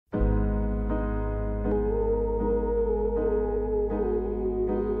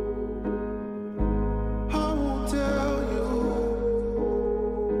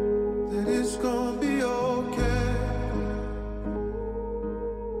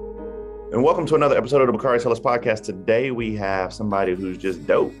And welcome to another episode of the Bakari Tell Us podcast. Today we have somebody who's just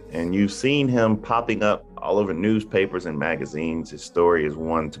dope, and you've seen him popping up all over newspapers and magazines. His story is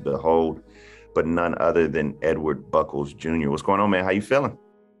one to behold, but none other than Edward Buckles Jr. What's going on, man? How you feeling?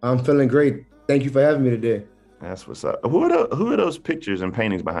 I'm feeling great. Thank you for having me today. That's what's up. Who are those pictures and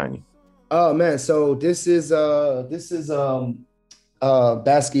paintings behind you? Oh man, so this is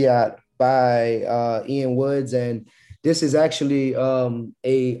Basquiat by Ian Woods, and this is actually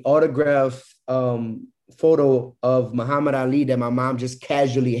a autograph photo of Muhammad Ali that my mom just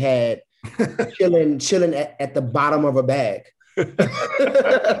casually had chilling at the bottom of her bag.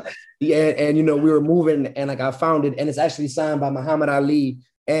 Yeah, and you know, we were moving and like I found it, and it's actually signed by Muhammad Ali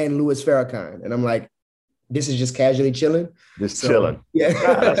and Louis Farrakhan. And I'm like, this is just casually chilling. Chilling. Yeah.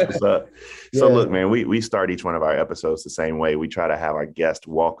 That's what's up. So Yeah. look, man, we start each one of our episodes the same way. We try to have our guests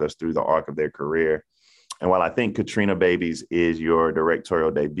walk us through the arc of their career. And while I think Katrina Babies is your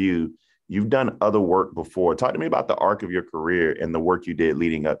directorial debut, you've done other work before. Talk to me about the arc of your career and the work you did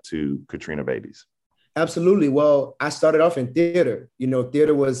leading up to Katrina Babies. Absolutely. Well, I started off in theater. You know,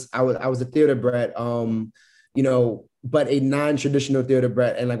 theater was I was a theater brat. You know, but a non-traditional theater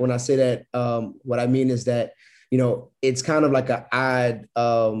brat. And like when I say that, what I mean is that, you know, it's kind of like a odd.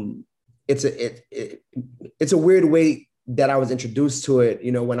 It's a weird way that I was introduced to it.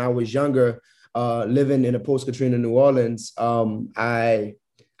 You know, when I was younger, living in a post-Katrina New Orleans, I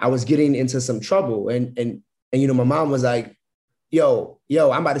was getting into some trouble, and you know, my mom was like, yo,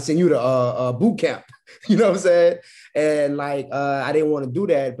 I'm about to send you to boot camp. You know what I'm saying? And like, I didn't want to do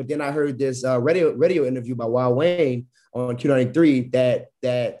that. But then I heard this radio interview by Wild Wayne on Q93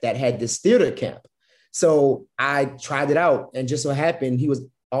 that had this theater camp. So I tried it out, and just so happened, he was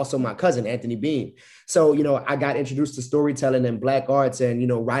also my cousin, Anthony Bean. So, you know, I got introduced to storytelling and Black arts and, you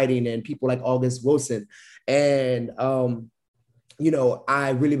know, writing and people like August Wilson. And, you know,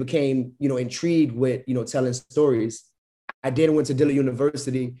 I really became, you know, intrigued with, you know, telling stories. I then went to Dillard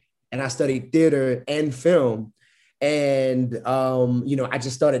University and I studied theater and film. And, you know, I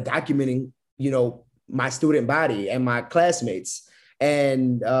just started documenting, you know, my student body and my classmates.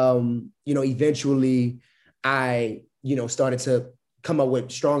 And, you know, eventually I, you know, started to come up with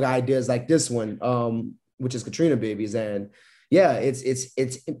strong ideas like this one, which is Katrina Babies. And yeah,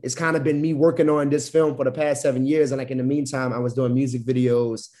 it's kind of been me working on this film for the past 7 years. And like in the meantime, I was doing music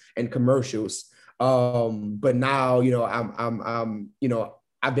videos and commercials. But now, you know, I'm you know,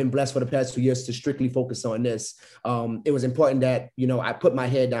 I've been blessed for the past 2 years to strictly focus on this. It was important that, you know, I put my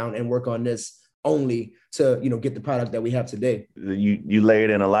head down and work on this only to, you know, get the product that we have today. You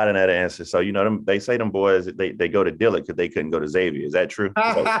layered in a lot in that answer. So, you know, they say them boys, they go to Dillard because they couldn't go to Xavier. Is that true?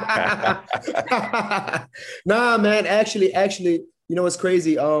 Nah, man, actually, you know, it's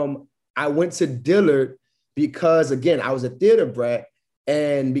crazy. I went to Dillard because, again, I was a theater brat,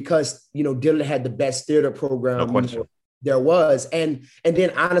 and because, you know, Dillard had the best theater program, No question. you know, there was. And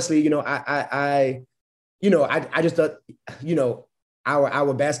then honestly, you know, I just thought, you know,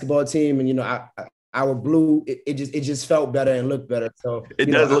 our basketball team and, you know, our blue, it just felt better and looked better. So it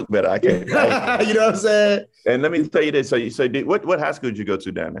does look better. I can't. You know what I'm saying? And let me tell you this. So what high school did you go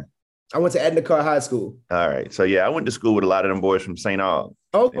to down there? I went to Edna Carr High School. All right. So yeah, I went to school with a lot of them boys from St. Aug.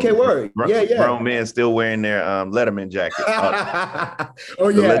 Okay, word. Yeah. Grown men still wearing their Letterman jackets. Oh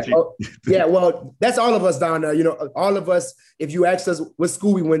yeah. Yeah. Well, that's all of us down there. You know, all of us. If you ask us what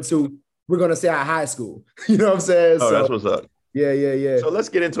school we went to, we're gonna say our high school. You know what I'm saying? Oh, so, that's what's up. Yeah. So let's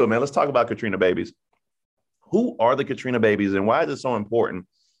get into it, man. Let's talk about Katrina Babies. Who are the Katrina Babies, and why is it so important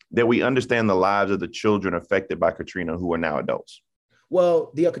that we understand the lives of the children affected by Katrina who are now adults?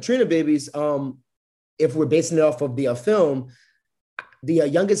 Well, the Katrina Babies, if we're basing it off of the film, the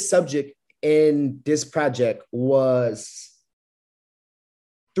youngest subject in this project was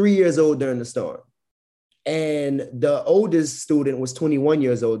 3 years old during the storm. And the oldest student was 21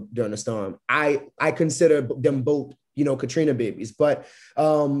 years old during the storm. I consider them both, you know, Katrina Babies. But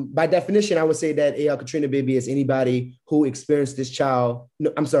by definition, I would say that a Katrina Baby is anybody who experienced this child.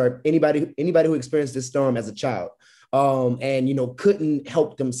 No, I'm sorry, anybody who experienced this storm as a child. And, you know, couldn't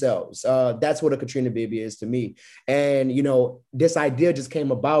help themselves. That's what a Katrina Baby is to me. And, you know, this idea just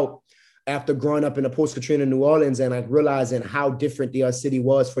came about after growing up in a post-Katrina New Orleans and like realizing how different the city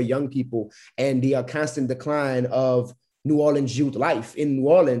was for young people and the constant decline of New Orleans youth life in New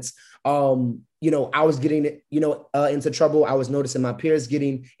Orleans. You know, I was getting, you know, into trouble. I was noticing my peers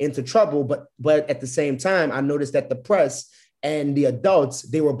getting into trouble, but at the same time, I noticed that the press and the adults,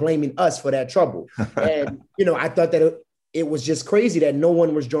 they were blaming us for that trouble. And, you know, I thought that it was just crazy that no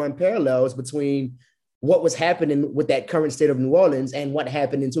one was drawing parallels between what was happening with that current state of New Orleans and what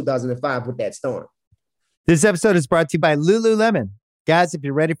happened in 2005 with that storm. This episode is brought to you by Lululemon. Guys, if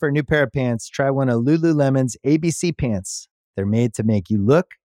you're ready for a new pair of pants, try one of Lululemon's ABC pants. They're made to make you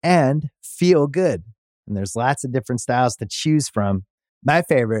look and feel good. And there's lots of different styles to choose from. My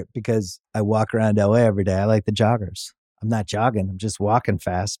favorite, because I walk around LA every day, I like the joggers. I'm not jogging, I'm just walking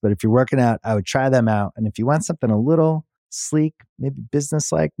fast. But if you're working out, I would try them out. And if you want something a little sleek, maybe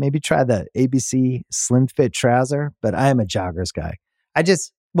business-like, maybe try the ABC Slim Fit trouser. But I am a joggers guy.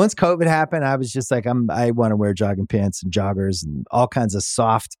 Once COVID happened, I was just like, I want to wear jogging pants and joggers and all kinds of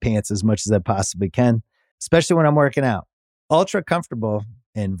soft pants as much as I possibly can, especially when I'm working out. Ultra comfortable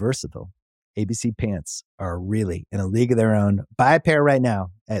and versatile. ABC pants are really in a league of their own. Buy a pair right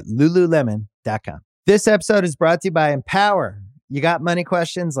now at lululemon.com. This episode is brought to you by Empower. You got money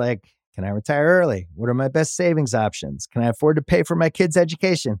questions like, can I retire early? What are my best savings options? Can I afford to pay for my kids'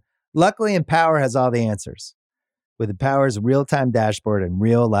 education? Luckily, Empower has all the answers. With Empower's real-time dashboard and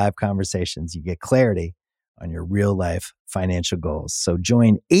real live conversations, you get clarity on your real life financial goals. So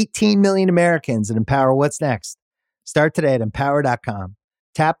join 18 million Americans and Empower what's next. Start today at empower.com.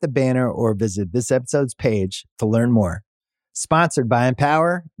 Tap the banner or visit this episode's page to learn more. Sponsored by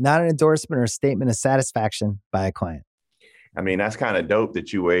Empower, not an endorsement or statement of satisfaction by a client. I mean, that's kind of dope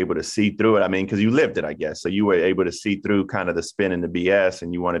that you were able to see through it. I mean, because you lived it, I guess. So you were able to see through kind of the spin and the BS,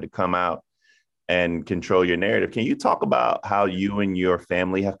 and you wanted to come out and control your narrative. Can you talk about how you and your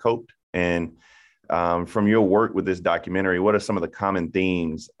family have coped? And from your work with this documentary, what are some of the common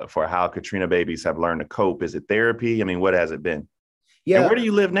themes for how Katrina babies have learned to cope? Is it therapy? I mean, what has it been? Yeah. And where do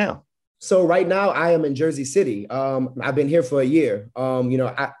you live now? So right now I am in Jersey City. I've been here for a year.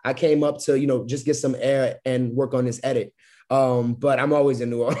 I came up to, just get some air and work on this edit. But I'm always in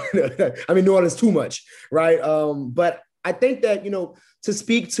New Orleans. I mean, New Orleans too much, right? But I think that, to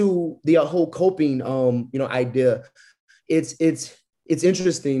speak to the whole coping, idea, it's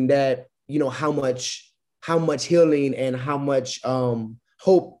interesting that, how much healing and how much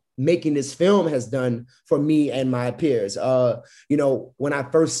hope making this film has done for me and my peers. When I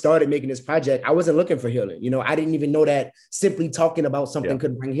first started making this project, I wasn't looking for healing. I didn't even know that simply talking about something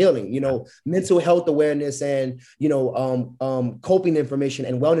could bring healing. Mental health awareness and, coping information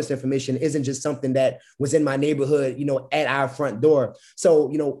and wellness information isn't just something that was in my neighborhood, at our front door.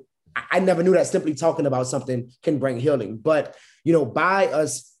 So, I never knew that simply talking about something can bring healing. But, by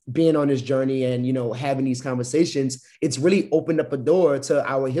us being on this journey and, having these conversations, it's really opened up a door to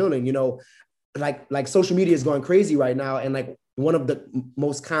our healing, like social media is going crazy right now. And like one of the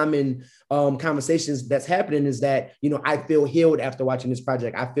most common conversations that's happening is that, I feel healed after watching this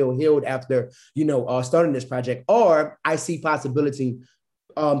project. I feel healed after, starting this project, or I see possibility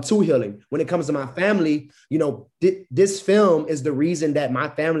to healing. When it comes to my family, this film is the reason that my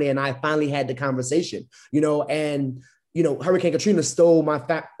family and I finally had the conversation, and Hurricane Katrina stole my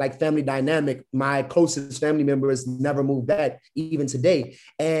family dynamic. My closest family members never moved back, even today.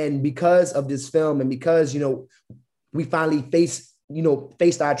 And because of this film, and because, we finally faced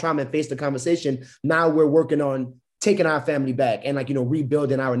our trauma and faced the conversation, now we're working on taking our family back and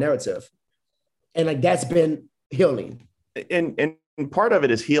rebuilding our narrative. And that's been healing. And part of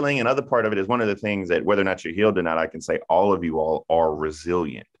it is healing. And other part of it is one of the things that whether or not you're healed or not, I can say all of you all are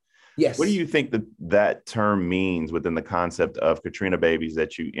resilient. Yes. What do you think that term means within the concept of Katrina babies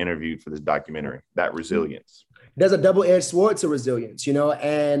that you interviewed for this documentary, that resilience? There's a double-edged sword to resilience,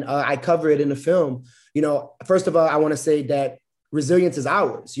 and I cover it in the film. First of all, I want to say that resilience is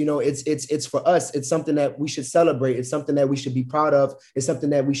ours. It's for us. It's something that we should celebrate. It's something that we should be proud of. It's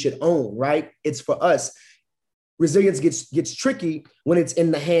something that we should own, right? It's for us. Resilience gets tricky when it's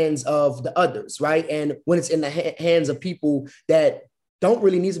in the hands of the others, right? And when it's in the hands of people that don't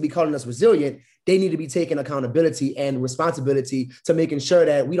really need to be calling us resilient, they need to be taking accountability and responsibility to making sure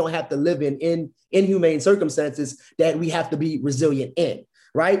that we don't have to live in inhumane circumstances that we have to be resilient in,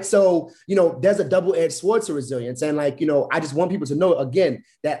 right? So, there's a double-edged sword to resilience. And I just want people to know, again,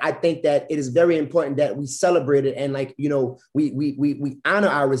 that I think that it is very important that we celebrate it and we honor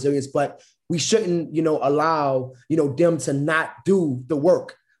our resilience, but we shouldn't, allow, them to not do the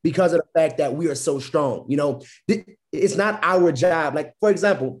work because of the fact that we are so strong. It's not our job. Like, for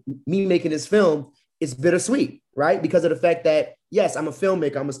example, me making this film, it's bittersweet, right? Because of the fact that, yes, I'm a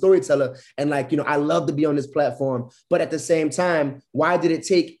filmmaker, I'm a storyteller, and I love to be on this platform. But at the same time, why did it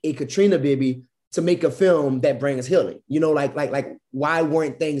take a Katrina baby to make a film that brings healing? Why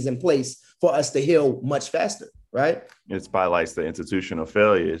weren't things in place for us to heal much faster, right? It spotlights the institutional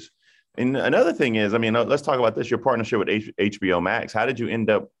failures. And another thing is, let's talk about this, your partnership with HBO Max. How did you end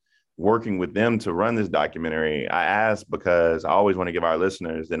up working with them to run this documentary? I ask because I always want to give our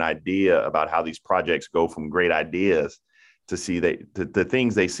listeners an idea about how these projects go from great ideas to see the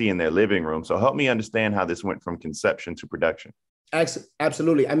things they see in their living room. So help me understand how this went from conception to production.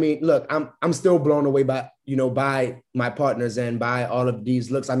 Absolutely. I mean, look, I'm still blown away by, by my partners and by all of these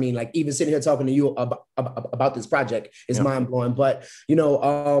looks. I mean, like even sitting here talking to you about this project is mind blowing. But,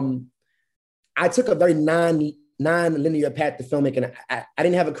 I took a very non-linear path to filming, and I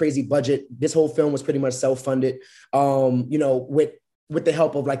didn't have a crazy budget. This whole film was pretty much self-funded, with the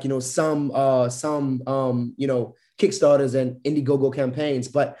help of some Kickstarters and Indiegogo campaigns.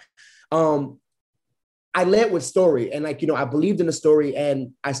 But I led with story, and I believed in the story,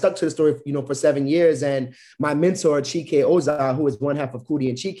 and I stuck to the story, for 7 years. And my mentor, Chike Oza, who is one half of Kudi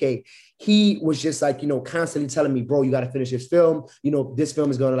and Chike, he was just constantly telling me, bro, you got to finish this film. This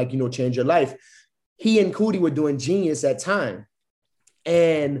film is going to change your life. He and Kudi were doing Genius at time.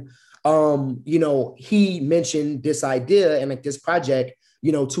 And, he mentioned this idea and this project,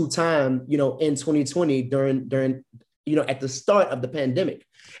 to time, in 2020 during, at the start of the pandemic.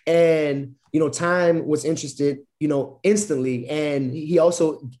 And, Time was interested, instantly. And he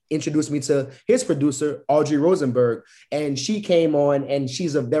also introduced me to his producer, Audrey Rosenberg. And she came on, and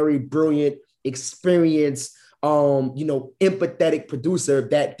she's a very brilliant, experienced, empathetic producer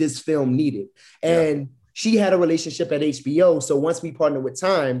that this film needed. And she had a relationship at HBO. So once we partnered with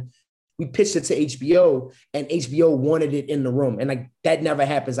Time, we pitched it to HBO, and HBO wanted it in the room. And that never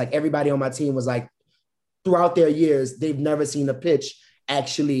happens. Everybody on my team was throughout their years, they've never seen a pitch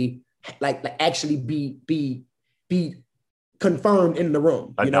actually be confirmed in the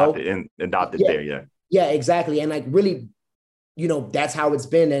room. Adopted there, yeah. Yeah, exactly. And really, that's how it's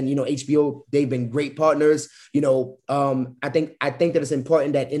been. And HBO, they've been great partners. I think that it's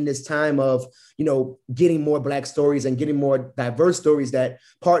important that in this time of getting more Black stories and getting more diverse stories, that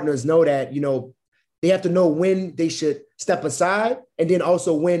partners know that they have to know when they should step aside, and then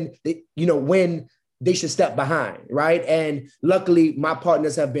also when they should step behind, right? And luckily, my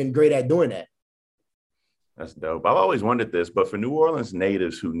partners have been great at doing that. That's dope. I've always wondered this, but for New Orleans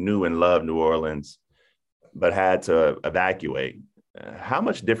natives who knew and loved New Orleans, but had to evacuate, how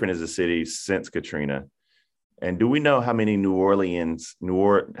much different is the city since Katrina? And do we know how many how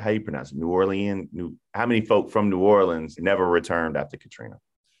many folk from New Orleans never returned after Katrina?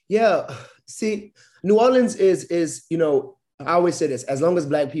 Yeah, see, New Orleans is I always say this: as long as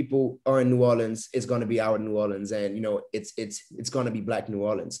Black people are in New Orleans, it's going to be our New Orleans, and it's going to be Black New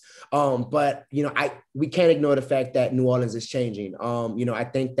Orleans. But we can't ignore the fact that New Orleans is changing. I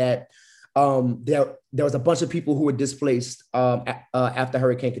think that there was a bunch of people who were displaced after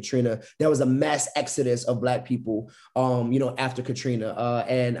Hurricane Katrina. There was a mass exodus of Black people, after Katrina,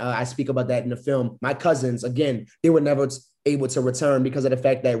 and I speak about that in the film. My cousins, again, they were never able to return because of the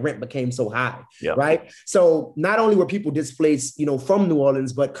fact that rent became so high, right? So not only were people displaced, from New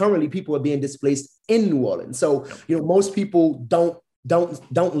Orleans, but currently people are being displaced in New Orleans. So, most people don't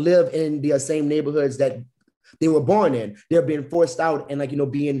live in the same neighborhoods that they were born in. They're being forced out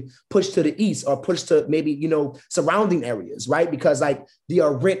and being pushed to the east or pushed to maybe, surrounding areas, right? Because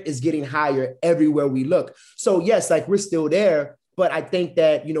the rent is getting higher everywhere we look. So yes, we're still there, but I think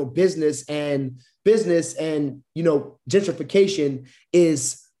that, business and gentrification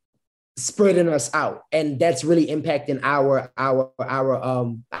is spreading us out, and that's really impacting our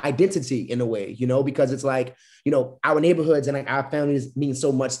identity in a way, because it's our neighborhoods and our families mean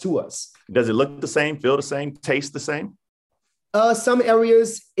so much to us. Does it look the same, feel the same, taste the same? Some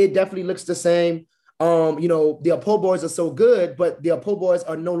areas it definitely looks the same. The po' boys are so good, but the po' boys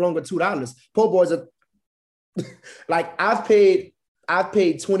are no longer $2. Po' boys are I've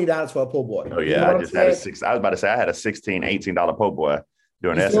paid $20 for a po' boy. Oh yeah, I just had I was about to say I had a $16, $18 po' boy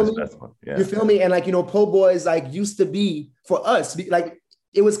during the Essence Festival. Yeah. You feel me? And po' boys used to be for us,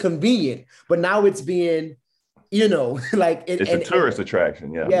 it was convenient, but now it's being, it's a tourist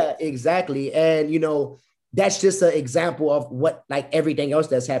attraction. Yeah. Yeah, exactly. And that's just an example of what everything else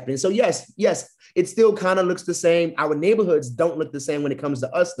that's happening. So yes, it still kind of looks the same. Our neighborhoods don't look the same when it comes to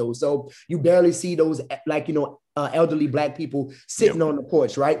us though. So you barely see those elderly Black people sitting on the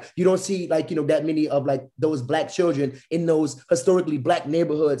porch, right? You don't see that many of those Black children in those historically Black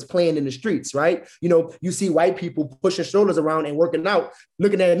neighborhoods playing in the streets, right? You see white people pushing strollers around and working out,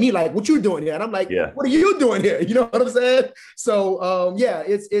 looking at me like, what you doing here? And I'm like, what are you doing here? You know what I'm saying? So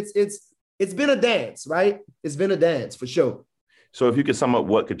it's been a dance, right? It's been a dance for sure. So if you could sum up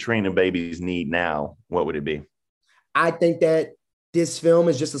what Katrina babies need now, what would it be? I think that this film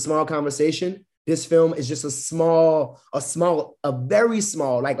is just a small conversation this film is just a very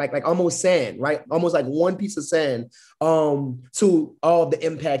small, like almost sand, right? Almost like one piece of sand to all the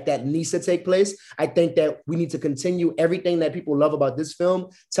impact that needs to take place. I think that we need to continue everything that people love about this film,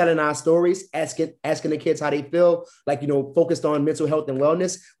 telling our stories, asking the kids how they feel, like, focused on mental health and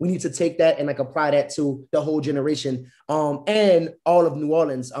wellness. We need to take that and like apply that to the whole generation and all of New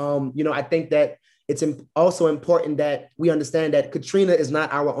Orleans. I think that it's also important that we understand that Katrina is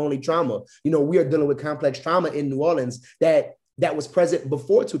not our only trauma. We are dealing with complex trauma in New Orleans that was present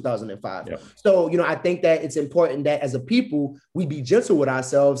before 2005. Yep. So, I think that it's important that as a people, we be gentle with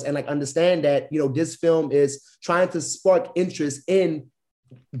ourselves and like understand that, this film is trying to spark interest in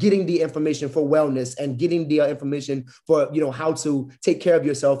getting the information for wellness and getting the information for, how to take care of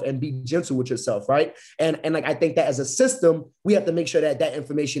yourself and be gentle with yourself. Right. And like, I think that as a system, we have to make sure that that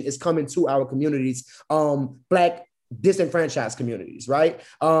information is coming to our communities, Black disenfranchised communities. Right.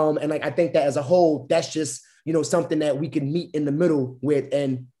 And like, I think that as a whole, that's just, something that we can meet in the middle with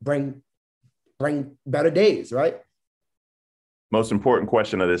and bring better days. Right. Most important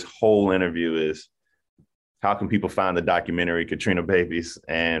question of this whole interview is, how can people find the documentary Katrina Babies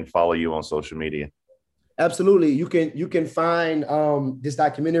and follow you on social media? Absolutely. You can find this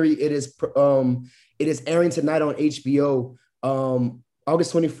documentary. It is airing tonight on HBO,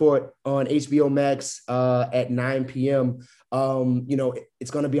 August 24th on HBO Max at 9 p.m.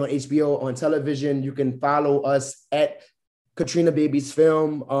 It's going to be on HBO on television. You can follow us at Katrina Babies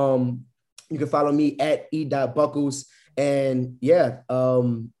Film. You can follow me at e.buckles. And we're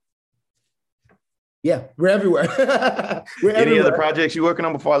everywhere. Any other projects you're working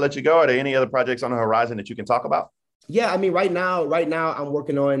on before I let you go? Are there any other projects on the horizon that you can talk about? Yeah, I mean, right now I'm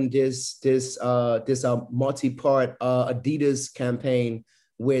working on this multi-part Adidas campaign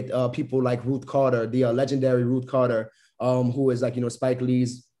with people like Ruth Carter, the legendary Ruth Carter, who is like, Spike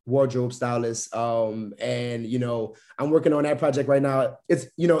Lee's wardrobe stylist. And, I'm working on that project right now. It's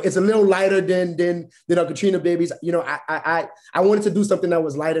a little lighter than Katrina Babies. I wanted to do something that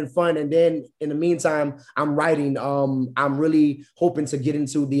was light and fun. And then in the meantime, I'm writing. I'm really hoping to get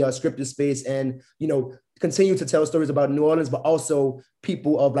into the scripted space and, continue to tell stories about New Orleans, but also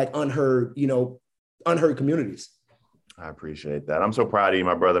people of like unheard communities. I appreciate that. I'm so proud of you,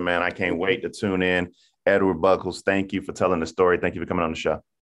 my brother, man. I can't wait to tune in. Edward Buckles, thank you for telling the story. Thank you for coming on the show.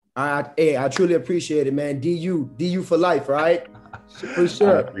 I truly appreciate it, man. DU for life, right? For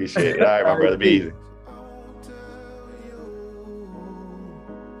sure. I appreciate it. All right, my brother, be easy.